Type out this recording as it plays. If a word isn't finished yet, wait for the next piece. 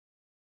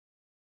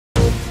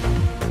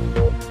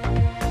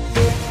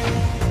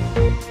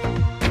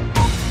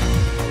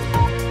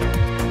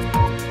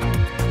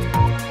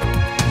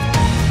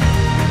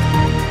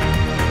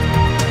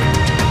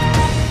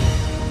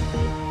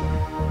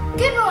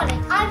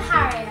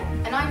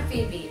I'm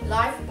Phoebe,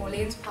 live from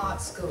Orleans Park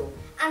School.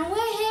 And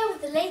we're here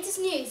with the latest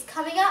news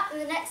coming up in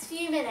the next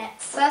few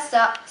minutes. First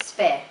up,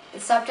 Sphere, the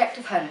subject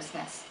of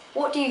homelessness.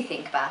 What do you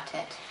think about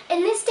it?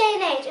 In this day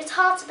and age, it's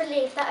hard to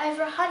believe that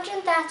over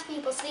 130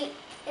 people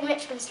in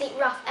Richmond sleep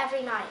rough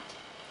every night.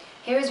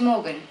 Here is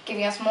Morgan,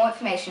 giving us more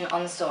information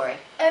on the story.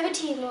 Over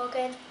to you,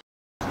 Morgan.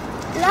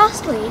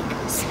 Last week,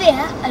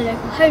 Sphere, a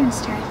local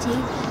homeless charity,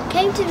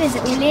 came to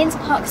visit Orleans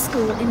Park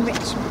School in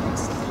Richmond.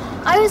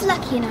 I was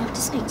lucky enough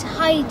to speak to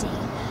Heidi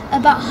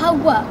about her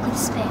work with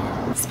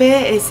Sphere.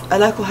 Sphere is a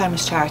local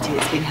homeless charity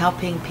that's been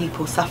helping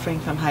people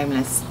suffering from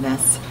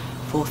homelessness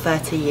for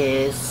 30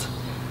 years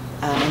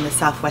in the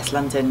southwest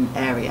London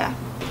area.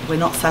 We're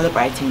not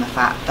celebrating the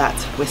fact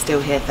that we're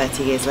still here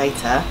 30 years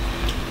later.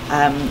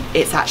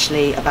 It's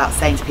actually about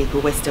saying to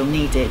people we're still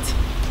needed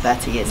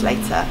 30 years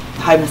later.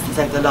 Homelessness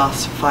over the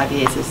last 5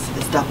 years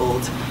has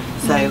doubled,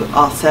 so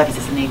our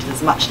services are needed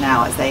as much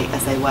now as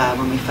they were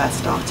when we first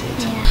started.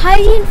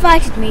 Heidi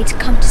invited me to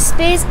come to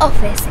Sphere's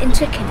office in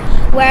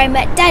Twickenham, where I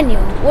met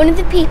Daniel, one of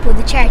the people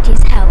the charity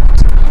has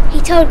helped.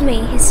 He told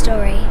me his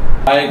story.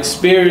 I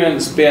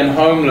experienced being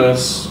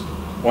homeless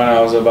when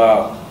I was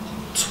about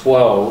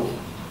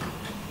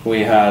 12.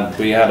 We had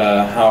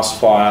a house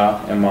fire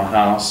in my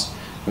house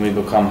and we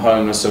become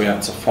homeless, so we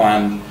had to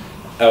find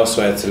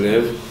elsewhere to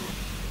live.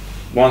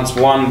 Once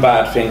one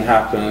bad thing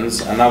happens,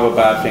 another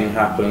bad thing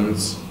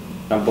happens,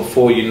 and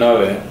before you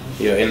know it,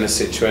 you're in the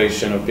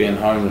situation of being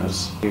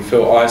homeless. You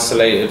feel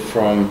isolated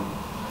from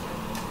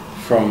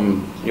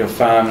your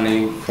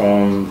family,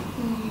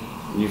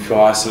 you feel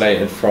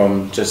isolated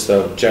from just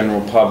the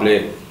general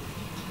public.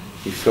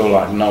 You feel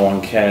like no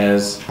one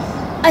cares.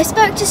 I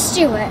spoke to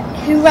Stuart,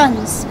 who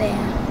runs Sphere.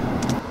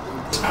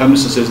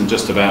 Homelessness isn't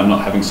just about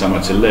not having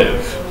somewhere to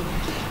live.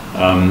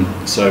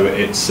 So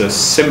it's a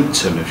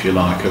symptom, if you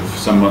like, of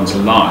someone's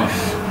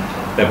life.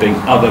 There being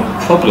other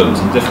problems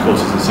and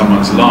difficulties in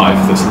someone's life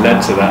that's led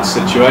to that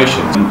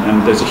situation.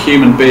 And there's a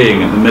human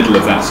being in the middle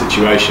of that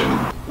situation.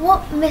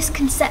 What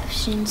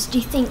misconceptions do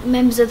you think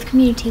members of the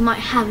community might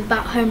have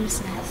about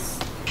homelessness?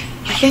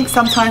 I think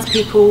sometimes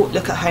people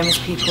look at homeless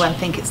people and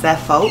think it's their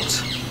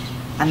fault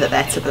and that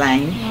they're to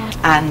blame,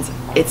 and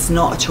it's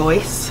not a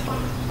choice.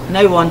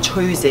 No one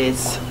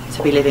chooses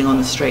to be living on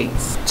the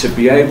streets. To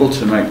be able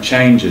to make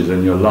changes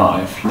in your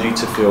life, you need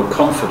to feel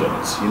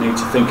confident, you need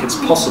to think it's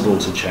possible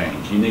to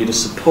change, you need a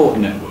support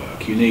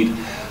network, you need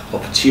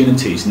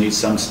opportunities, you need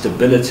some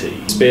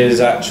stability. Sphere's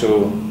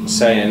actual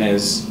saying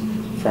is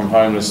from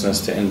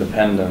homelessness to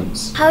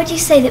independence. How would you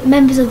say that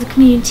members of the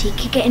community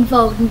could get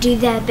involved and do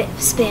their bit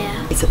for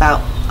Sphere? It's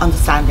about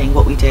understanding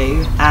what we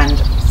do and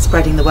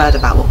spreading the word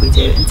about what we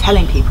do and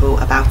telling people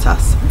about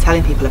us and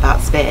telling people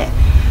about Sphere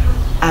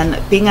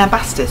and being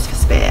ambassadors for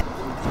Sphere.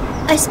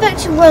 I spoke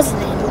to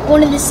Rosalind,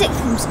 one of the sixth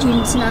form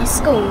students in our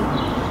school,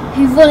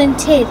 who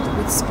volunteered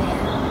with Sphere.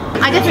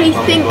 I definitely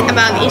think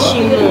about the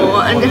issue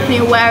more and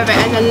definitely aware of it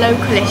as a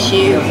local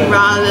issue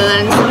rather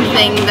than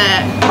something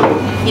that,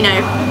 you know,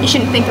 you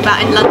shouldn't think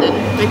about in London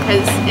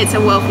because it's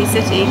a wealthy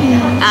city.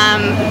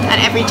 And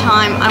every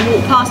time I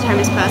walk past a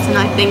homeless person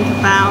I think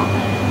about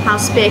how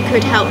Sphere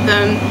could help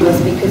them.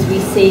 Because we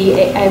see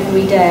it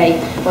every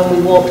day when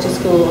we walk to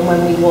school and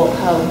when we walk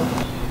home.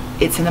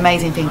 It's an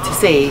amazing thing to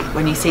see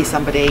when you see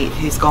somebody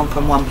who's gone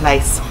from one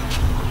place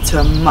to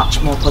a much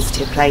more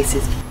positive place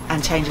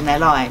and changing their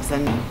lives,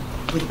 and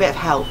with a bit of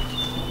help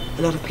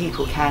a lot of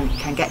people can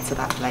get to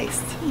that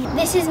place.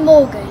 This is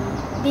Morgan,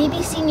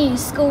 BBC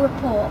News School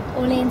Report,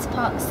 Orleans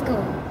Park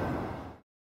School.